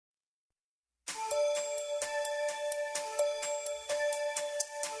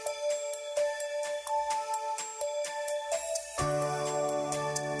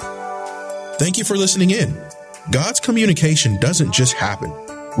Thank you for listening in. God's communication doesn't just happen.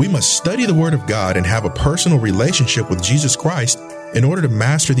 We must study the Word of God and have a personal relationship with Jesus Christ in order to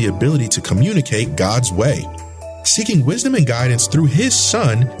master the ability to communicate God's way. Seeking wisdom and guidance through His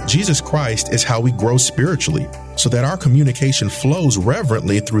Son, Jesus Christ, is how we grow spiritually, so that our communication flows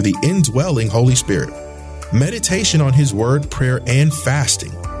reverently through the indwelling Holy Spirit. Meditation on His Word, prayer, and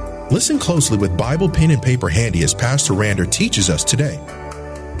fasting. Listen closely with Bible, pen, and paper handy as Pastor Rander teaches us today.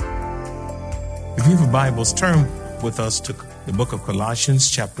 If you have Bibles, turn with us to the book of Colossians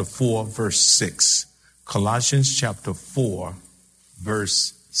chapter 4, verse 6. Colossians chapter 4,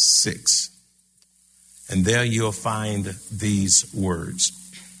 verse 6. And there you'll find these words.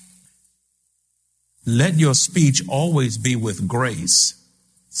 Let your speech always be with grace,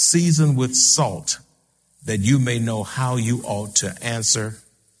 seasoned with salt, that you may know how you ought to answer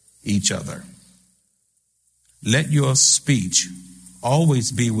each other. Let your speech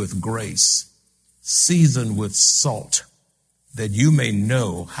always be with grace, seasoned with salt, that you may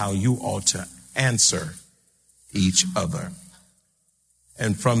know how you ought to answer each other.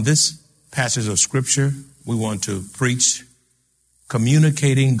 And from this passage of Scripture, we want to preach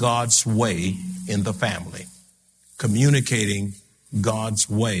communicating God's way in the family. Communicating God's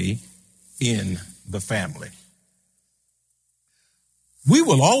way in the family. We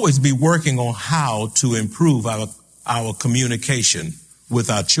will always be working on how to improve our communication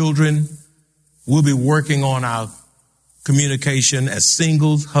with our children. We'll be working on our communication as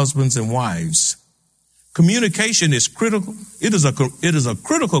singles, husbands, and wives. Communication is critical. It is a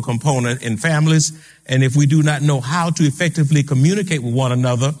critical component in families, and if we do not know how to effectively communicate with one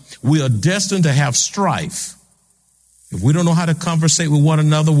another, we are destined to have strife. If we don't know how to conversate with one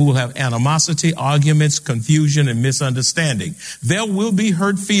another, we will have animosity, arguments, confusion, and misunderstanding. There will be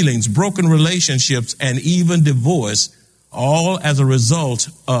hurt feelings, broken relationships, and even divorce, all as a result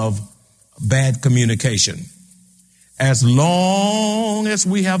of bad communication. As long as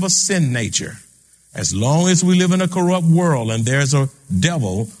we have a sin nature, as long as we live in a corrupt world and there's a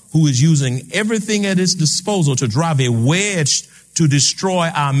devil who is using everything at his disposal to drive a wedge to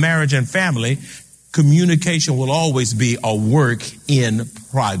destroy our marriage and family, communication will always be a work in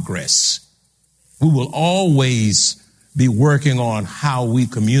progress. We will always be working on how we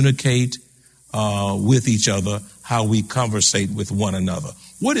communicate with each other, how we conversate with one another.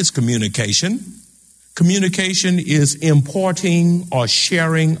 What is communication? Communication is imparting or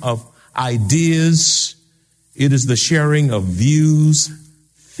sharing of ideas. It is the sharing of views,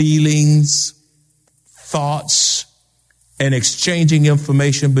 feelings, thoughts, and exchanging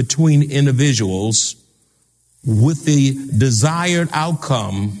information between individuals with the desired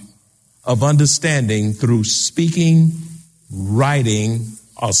outcome of understanding through speaking, writing,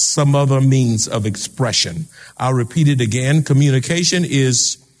 or some other means of expression. I'll repeat it again. Communication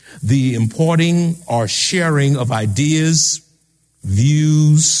is the imparting or sharing of ideas,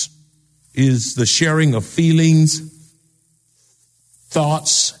 views, is the sharing of feelings,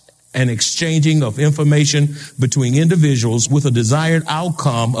 thoughts, and exchanging of information between individuals with a desired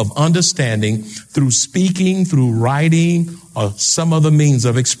outcome of understanding through speaking, through writing, or some other means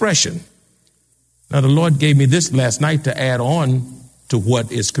of expression. Now, the Lord gave me this last night to add on to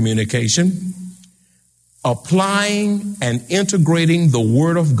what is communication. Applying and integrating the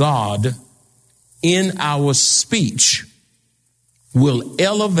Word of God in our speech will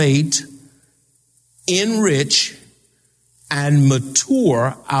elevate, enrich, and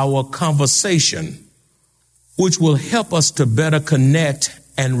mature our conversation, which will help us to better connect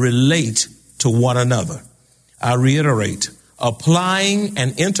and relate to one another. I reiterate, applying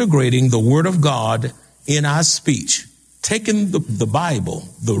and integrating the Word of God in our speech, taking the Bible,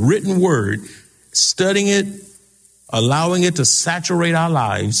 the written Word, studying it, allowing it to saturate our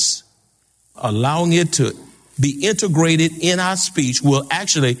lives, allowing it to be integrated in our speech will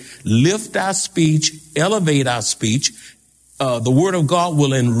actually lift our speech, elevate our speech. The Word of God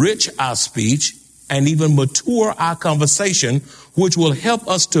will enrich our speech and even mature our conversation, which will help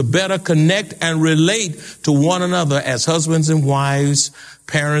us to better connect and relate to one another as husbands and wives,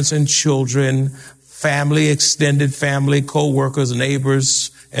 parents and children, family, extended family, co-workers,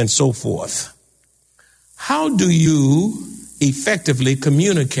 neighbors, and so forth. How do you effectively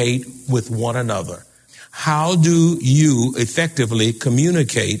communicate with one another? How do you effectively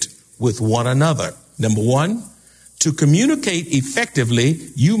communicate with one another? Number one, to communicate effectively,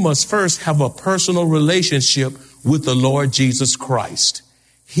 you must first have a personal relationship with the Lord Jesus Christ.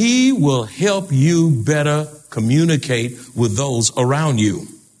 He will help you better communicate with those around you.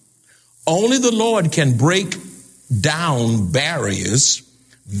 Only the Lord can break down barriers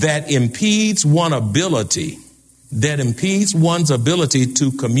that impedes one's ability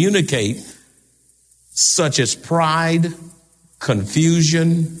to communicate such as pride,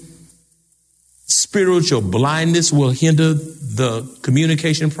 confusion, spiritual blindness will hinder the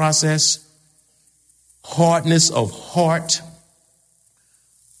communication process, hardness of heart,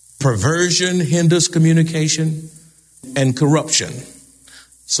 perversion hinders communication, and corruption.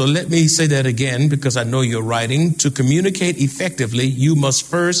 So let me say that again, because I know you're writing. To communicate effectively, you must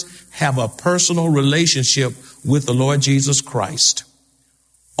first have a personal relationship with the Lord Jesus Christ.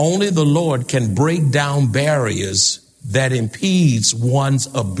 Only the Lord can break down barriers that impedes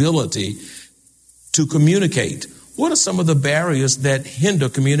one's ability to communicate. What are some of the barriers that hinder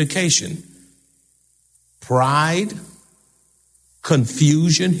communication? Pride,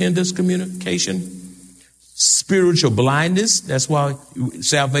 confusion hinders communication. Spiritual blindness, that's why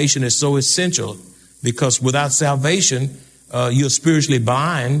salvation is so essential, because without salvation, you're spiritually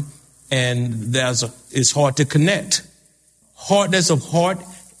blind and it's hard to connect. Hardness of heart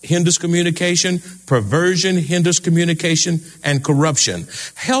hinders communication, perversion hinders communication, and corruption.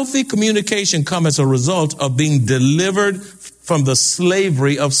 Healthy communication comes as a result of being delivered from the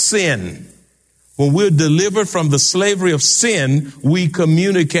slavery of sin. When we're delivered from the slavery of sin, we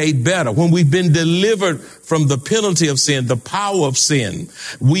communicate better. When we've been delivered from the penalty of sin, the power of sin,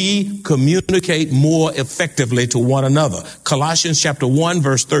 we communicate more effectively to one another. Colossians chapter 1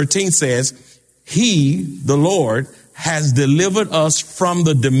 verse 13 says, He, the Lord, has delivered us from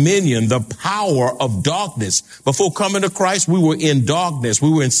the dominion, the power of darkness. Before coming to Christ, we were in darkness. We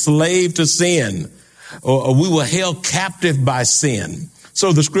were enslaved to sin, or we were held captive by sin.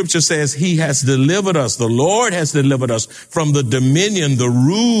 So the scripture says He has delivered us. The Lord has delivered us from the dominion, the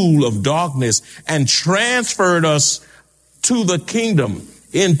rule of darkness, and transferred us to the kingdom,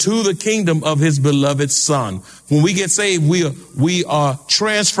 into the kingdom of His beloved Son. When we get saved, we are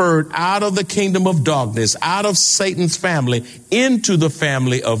transferred out of the kingdom of darkness, out of Satan's family, into the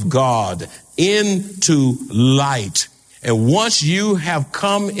family of God, into light. And once you have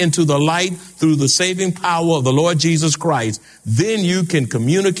come into the light through the saving power of the Lord Jesus Christ, then you can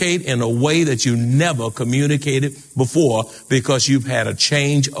communicate in a way that you never communicated before, because you've had a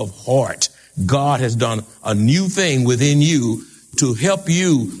change of heart. God has done a new thing within you to help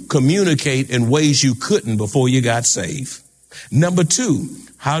you communicate in ways you couldn't before you got saved. Number 2,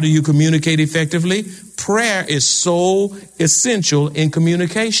 how do you communicate effectively? Prayer is so essential in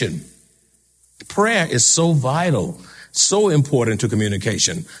communication. Prayer is so vital, so important to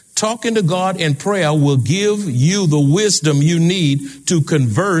communication. Talking to God in prayer will give you the wisdom you need to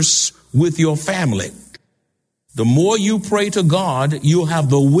converse with your family. The more you pray to God, you'll have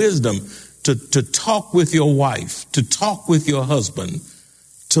the wisdom to talk with your wife, to talk with your husband,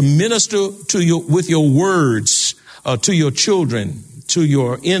 to minister with your words to your children, to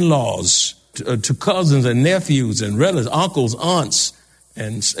your in-laws, to cousins and nephews and relatives, uncles, aunts,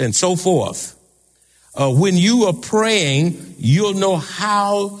 and so forth. When you are praying, you'll know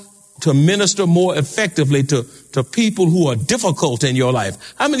how to minister more effectively to people who are difficult in your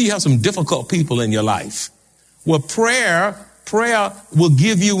life. How many of you have some difficult people in your life? Well, prayer will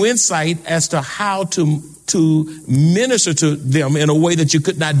give you insight as to how to minister to them in a way that you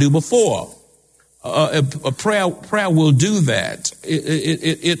could not do before. A prayer will do that.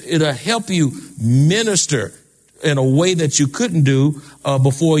 It'll help you minister in a way that you couldn't do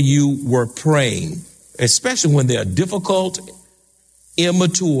before you were praying, especially when they're difficult,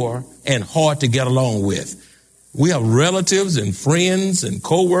 immature, and hard to get along with. We have relatives and friends and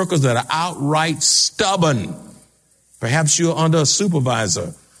co-workers that are outright stubborn. Perhaps you're under a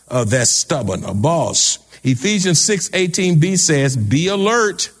supervisor that's stubborn, a boss. Ephesians 6:18b says, be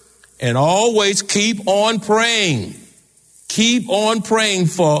alert and always keep on praying. Keep on praying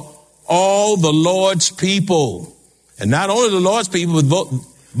for all the Lord's people. And not only the Lord's people,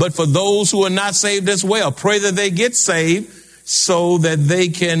 but for those who are not saved as well. Pray that they get saved so that they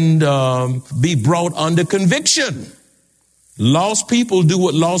can be brought under conviction. Lost people do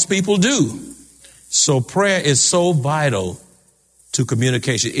what lost people do. So prayer is so vital to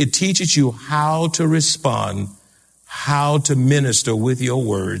communication. It teaches you how to respond, how to minister with your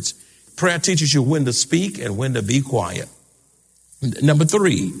words. Prayer teaches you when to speak and when to be quiet. Number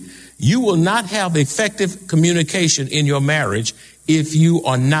 3, you will not have effective communication in your marriage if you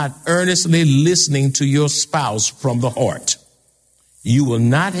are not earnestly listening to your spouse from the heart. You will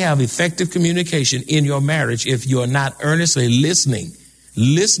not have effective communication in your marriage if you are not earnestly listening.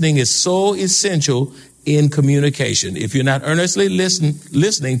 Listening is so essential in communication. If you're not earnestly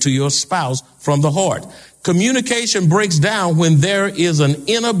listening to your spouse from the heart. Communication breaks down when there is an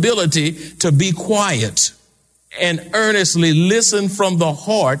inability to be quiet and earnestly listen from the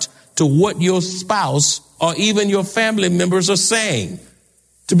heart to what your spouse or even your family members are saying.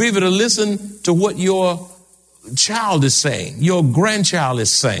 to be able to listen to what your child is saying, your grandchild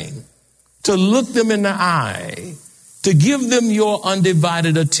is saying, to look them in the eye, to give them your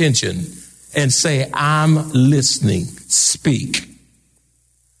undivided attention and say, I'm listening, speak.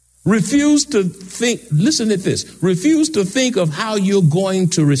 Refuse to think, listen to this, refuse to think of how you're going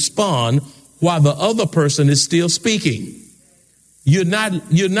to respond while the other person is still speaking. You're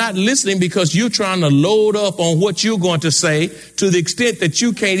not listening because you're trying to load up on what you're going to say to the extent that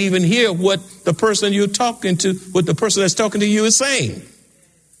you can't even hear what the person you're talking to, what the person that's talking to you is saying.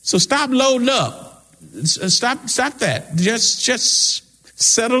 So stop loading up. Stop that. Just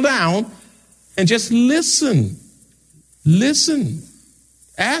settle down and just listen. Listen.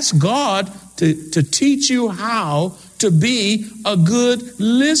 Ask God to teach you how to be a good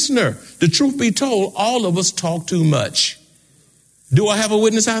listener. The truth be told, all of us talk too much. Do I have a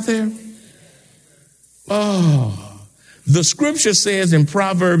witness out there? Oh, the scripture says in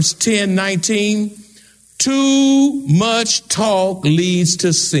Proverbs 10:19, too much talk leads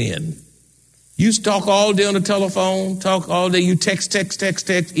to sin. You talk all day on the telephone, talk all day, you text,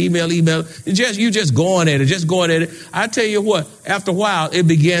 email. You just going at it, I tell you what, after a while, it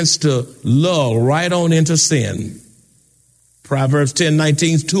begins to lull right on into sin. Proverbs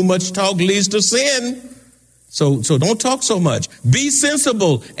 10:19, too much talk leads to sin. So don't talk so much. Be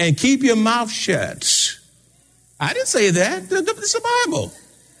sensible and keep your mouth shut. I didn't say that. It's the Bible.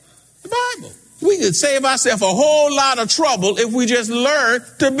 The Bible. We could save ourselves a whole lot of trouble if we just learn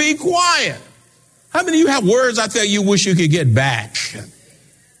to be quiet. How many of you have words out there you wish you could get back?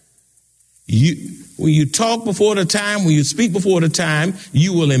 When you talk before the time, when you speak before the time,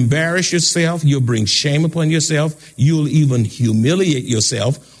 you will embarrass yourself. You'll bring shame upon yourself. You'll even humiliate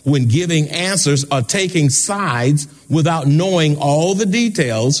yourself when giving answers or taking sides without knowing all the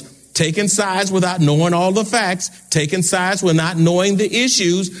details, taking sides without knowing all the facts, taking sides without knowing the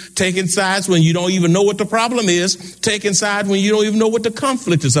issues, taking sides when you don't even know what the problem is, taking sides when you don't even know what the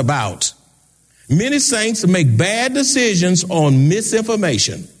conflict is about. Many saints make bad decisions on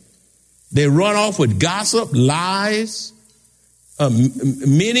misinformation. They run off with gossip, lies.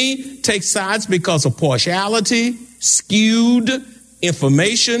 Many take sides because of partiality, skewed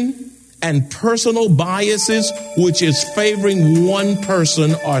information, and personal biases, which is favoring one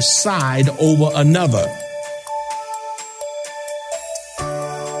person or side over another.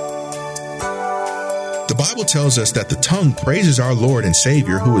 The Bible tells us that the tongue praises our Lord and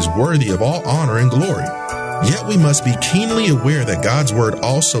Savior, who is worthy of all honor and glory. Yet we must be keenly aware that God's word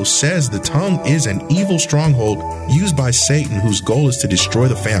also says the tongue is an evil stronghold used by Satan, whose goal is to destroy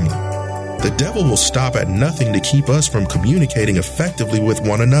the family. The devil will stop at nothing to keep us from communicating effectively with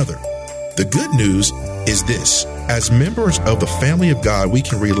one another. The good news is this: as members of the family of God, we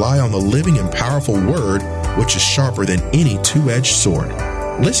can rely on the living and powerful word, which is sharper than any two-edged sword.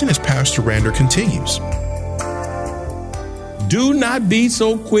 Listen as Pastor Rander continues. Do not be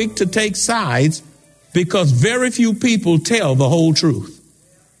so quick to take sides, because very few people tell the whole truth.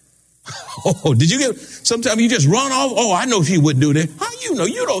 Oh, did you get, sometimes you just run off. Oh, I know he wouldn't do that. How you know?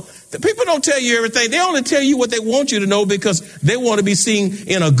 You don't, the people don't tell you everything. They only tell you what they want you to know because they want to be seen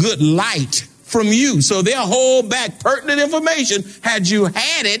in a good light from you. So they'll hold back pertinent information. Had you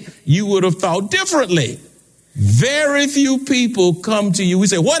had it, you would have thought differently. Very few people come to you. We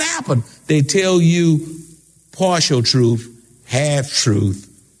say, what happened? They tell you partial truth, half truth,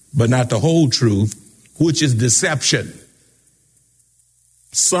 but not the whole truth, which is deception.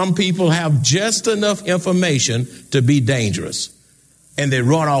 Some people have just enough information to be dangerous, and they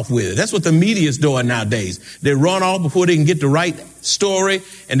run off with it. That's what the media is doing nowadays. They run off before they can get the right story,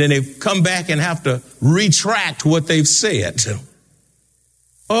 and then they come back and have to retract what they've said.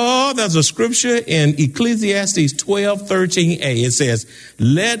 Oh, there's a scripture in Ecclesiastes 12:13a. It says,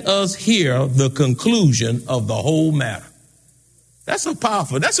 let us hear the conclusion of the whole matter. That's a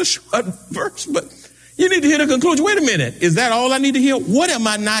powerful, that's a short verse, but you need to hear the conclusion. Wait a minute. Is that all I need to hear? What am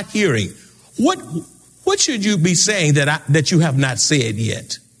I not hearing? What should you be saying that you have not said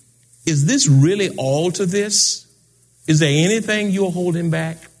yet? Is this really all to this? Is there anything you're holding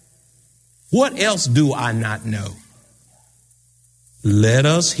back? What else do I not know? Let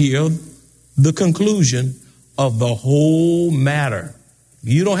us hear the conclusion of the whole matter.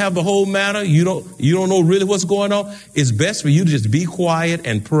 You don't have the whole matter. You don't know really what's going on. It's best for you to just be quiet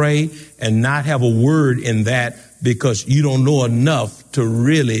and pray and not have a word in that, because you don't know enough to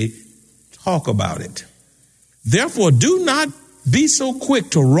really talk about it. Therefore, do not be so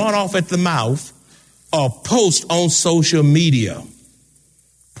quick to run off at the mouth or post on social media.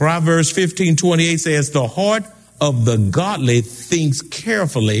 Proverbs 15:28 says, the heart of the godly thinks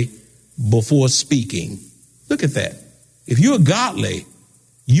carefully before speaking. Look at that. If you're godly,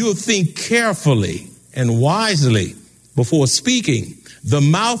 you'll think carefully and wisely before speaking. The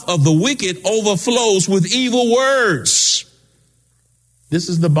mouth of the wicked overflows with evil words. This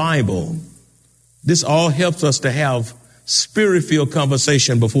is the Bible. This all helps us to have spirit-filled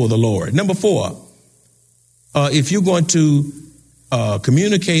conversation before the Lord. Number 4, if you're going to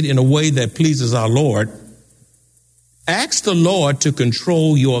communicate in a way that pleases our Lord, ask the Lord to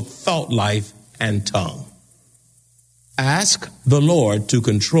control your thought life and tongue. Ask the Lord to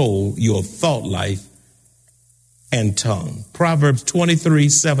control your thought life and tongue. Proverbs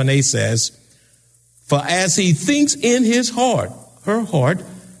 23:7a says, "For as he thinks in his heart, her heart,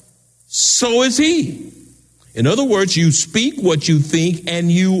 so is he." In other words, you speak what you think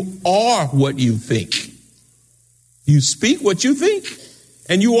and you are what you think. You speak what you think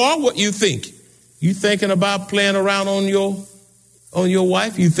and you are what you think. You thinking about playing around on your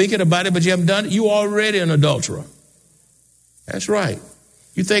wife? You thinking about it, but you haven't done it? You already an adulterer. That's right.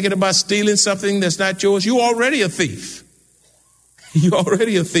 You thinking about stealing something that's not yours? You already a thief. You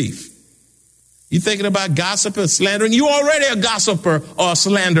already a thief. You thinking about gossip or slandering? You already a gossiper or a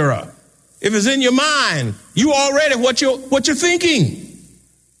slanderer. If it's in your mind, you already what you're thinking.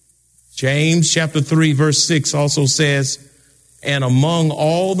 James chapter 3 verse 6 also says, "And among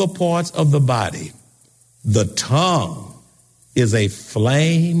all the parts of the body, the tongue is a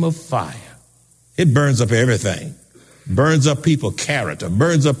flame of fire." It burns up everything. Burns up people's character,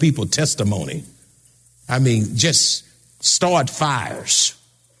 burns up people's testimony. I mean, just start fires.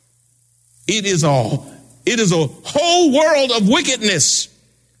 It is a whole world of wickedness,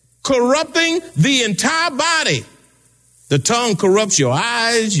 corrupting the entire body. The tongue corrupts your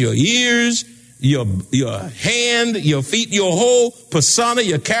eyes, your ears, your hand, your feet, your whole persona,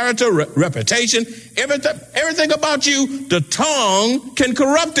 your character, reputation, everything about you. The tongue can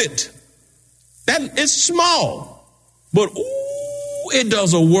corrupt it. That is small. But it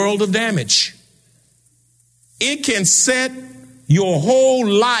does a world of damage. It can set your whole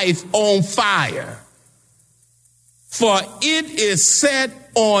life on fire. For it is set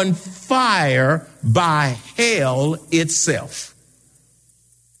on fire by hell itself.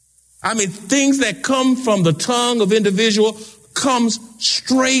 I mean, things that come from the tongue of individual comes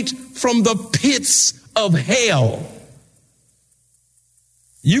straight from the pits of hell.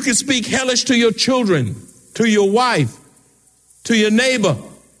 You can speak hellish to your children, to your wife, to your neighbor,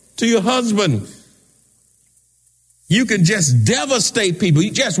 to your husband. You can just devastate people.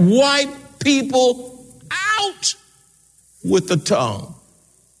 You just wipe people out with the tongue.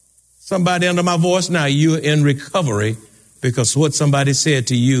 Somebody under my voice now, you're in recovery because what somebody said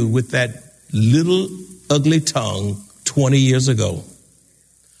to you with that little ugly tongue 20 years ago.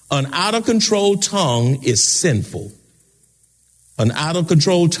 An out of control tongue is sinful. An out of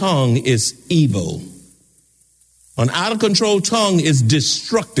control tongue is evil. An out of control tongue is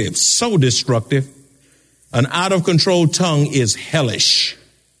destructive, so destructive. An out of control tongue is hellish.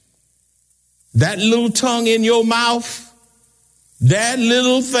 That little tongue in your mouth, that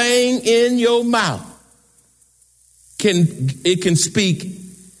little thing in your mouth, can speak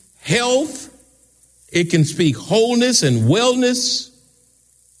health, it can speak wholeness and wellness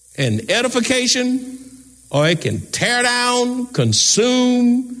and edification, or it can tear down,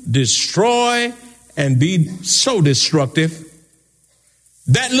 consume, destroy, and be so destructive.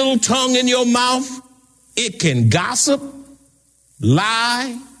 That little tongue in your mouth, it can gossip,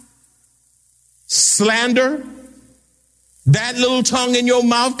 lie, slander. That little tongue in your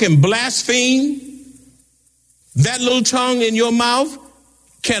mouth can blaspheme. That little tongue in your mouth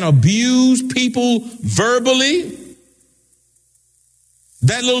can abuse people verbally.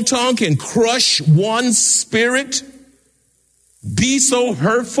 That little tongue can crush one's spirit, be so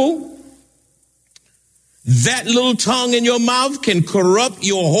hurtful. That little tongue in your mouth can corrupt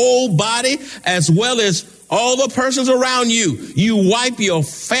your whole body as well as all the persons around you. You wipe your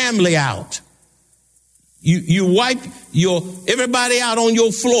family out. You wipe everybody out on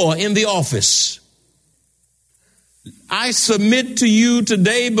your floor in the office. I submit to you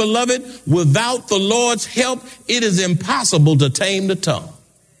today, beloved, without the Lord's help, it is impossible to tame the tongue.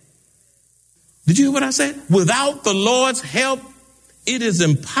 Did you hear what I said? Without the Lord's help, it is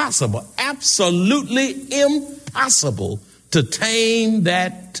impossible, absolutely impossible to tame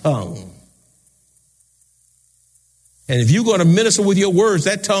that tongue. And if you're going to minister with your words,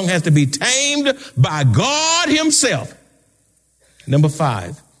 that tongue has to be tamed by God himself. Number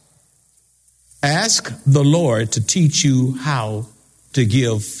 5, ask the Lord to teach you how to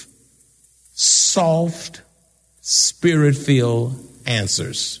give soft, spirit-filled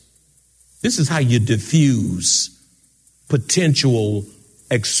answers. This is how you diffuse potential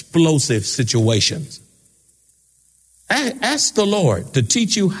explosive situations. Ask the Lord to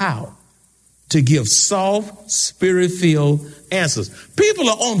teach you how to give soft, spirit-filled answers. People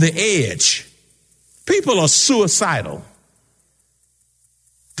are on the edge. People are suicidal.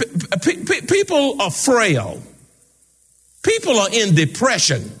 People are frail. People are in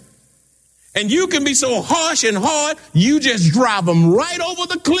depression. And you can be so harsh and hard, you just drive them right over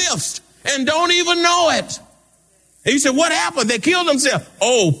the cliffs and don't even know it. And you say, what happened? They killed themselves.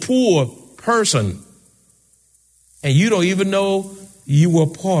 Oh, poor person. And you don't even know you were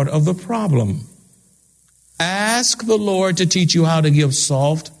part of the problem. Ask the Lord to teach you how to give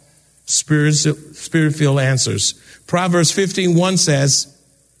soft, spirit-filled answers. Proverbs 15:1 says,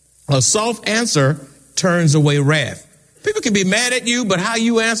 a soft answer turns away wrath. People can be mad at you, but how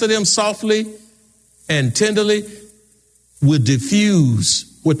you answer them softly and tenderly will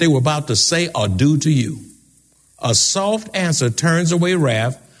diffuse what they were about to say or do to you. A soft answer turns away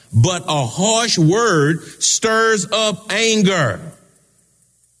wrath, but a harsh word stirs up anger.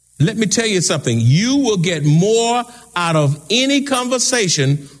 Let me tell you something. You will get more out of any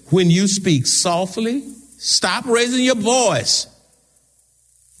conversation when you speak softly. Stop raising your voice.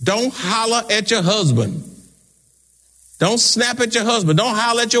 Don't holler at your husband. Don't snap at your husband. Don't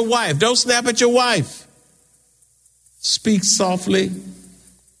holler at your wife. Don't snap at your wife. Speak softly,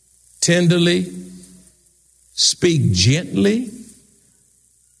 tenderly. Speak gently.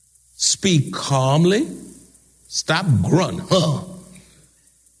 Speak calmly. Stop grunting.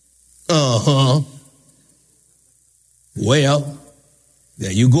 Well,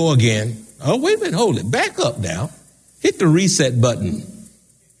 there you go again. Oh, wait a minute. Hold it. Back up now. Hit the reset button.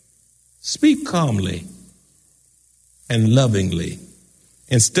 Speak calmly and lovingly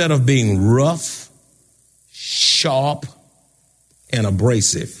instead of being rough, sharp, and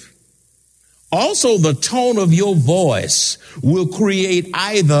abrasive. Also, the tone of your voice will create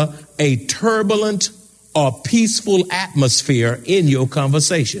either a turbulent or peaceful atmosphere in your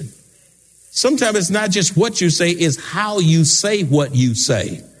conversation. Sometimes it's not just what you say, it's how you say what you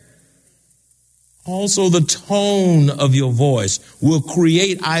say. Also, the tone of your voice will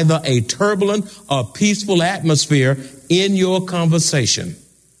create either a turbulent or peaceful atmosphere in your conversation.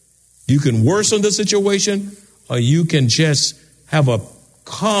 You can worsen the situation, or you can just have a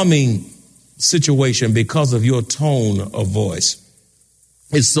calming situation because of your tone of voice.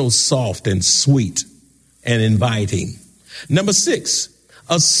 It's so soft and sweet and inviting. Number 6,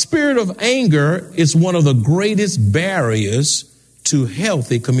 a spirit of anger is one of the greatest barriers to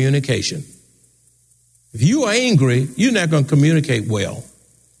healthy communication. If you are angry, you're not going to communicate well.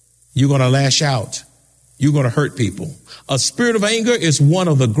 You're going to lash out. You're going to hurt people. A spirit of anger is one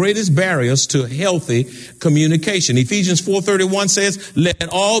of the greatest barriers to healthy communication. Ephesians 4:31 says, let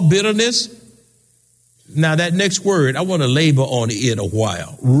all bitterness. Now that next word, I want to labor on it a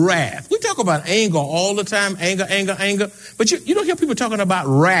while. Wrath. We talk about anger all the time. Anger. But you don't hear people talking about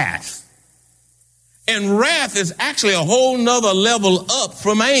wrath. And wrath is actually a whole nother level up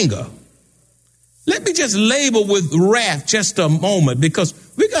from anger. Let me just label with wrath just a moment, because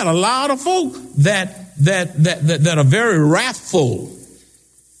we got a lot of folk that are very wrathful.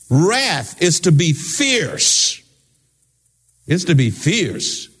 Wrath is to be fierce. It's to be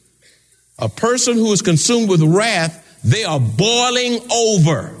fierce. A person who is consumed with wrath, they are boiling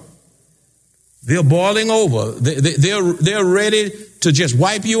over. They're boiling over. They're ready to just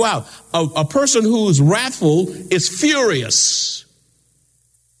wipe you out. A person who is wrathful is furious.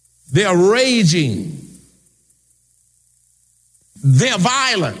 They are raging. They're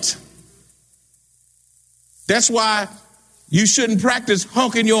violent. That's why you shouldn't practice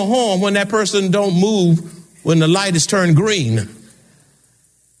honking your horn when that person don't move when the light is turned green.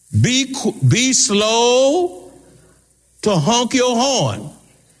 Be slow to honk your horn,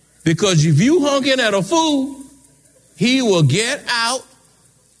 because if you honking at a fool, he will get out,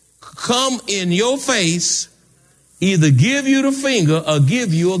 come in your face, either give you the finger or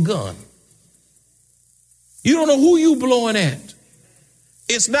give you a gun. You don't know who you blowing at.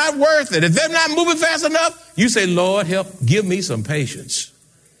 It's not worth it. If they're not moving fast enough, you say, Lord, help, give me some patience.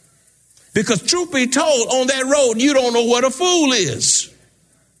 Because truth be told, on that road, you don't know what a fool is.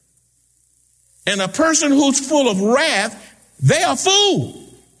 And a person who's full of wrath, they are a fool.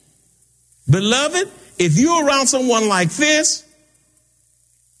 Beloved, if you're around someone like this,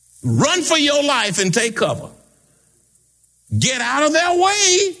 run for your life and take cover. Get out of their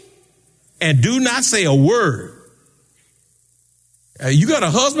way and do not say a word. You got a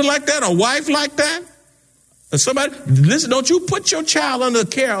husband like that, a wife like that? Or somebody, listen, don't you put your child under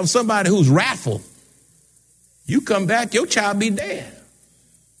the care of somebody who's wrathful. You come back, your child be dead.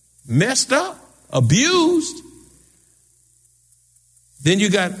 Messed up, abused. Then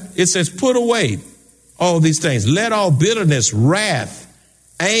it says, put away all these things. Let all bitterness, wrath,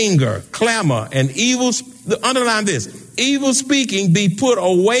 anger, clamor, and underline this, evil speaking be put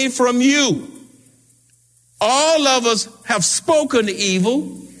away from you. All of us have spoken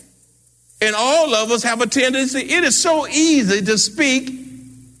evil, and all of us have a tendency. It is so easy to speak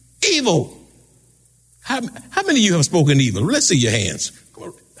evil. How many of you have spoken evil? Let's see your hands.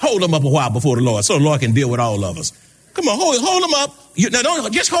 Hold them up a while before the Lord so the Lord can deal with all of us. Come on, hold them up. Now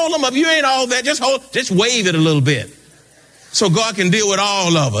don't just hold them up. You ain't all that. Just wave it a little bit so God can deal with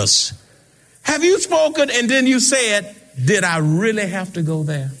all of us. Have you spoken and then you said, did I really have to go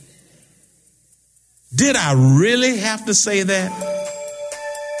there? Did I really have to say that?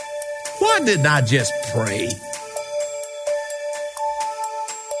 Why didn't I just pray?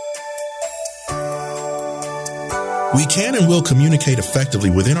 We can and will communicate effectively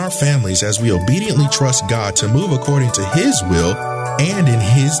within our families as we obediently trust God to move according to His will and in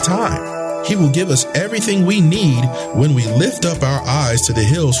His time. He will give us everything we need when we lift up our eyes to the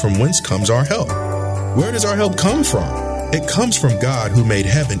hills from whence comes our help. Where does our help come from? It comes from God who made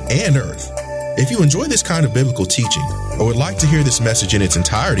heaven and earth. If you enjoy this kind of biblical teaching or would like to hear this message in its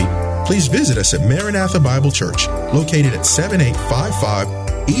entirety, please visit us at Maranatha Bible Church, located at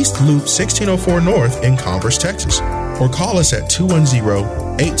 7855 East Loop 1604 North in Converse, Texas, or call us at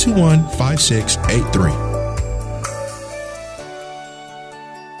 210-821-5683.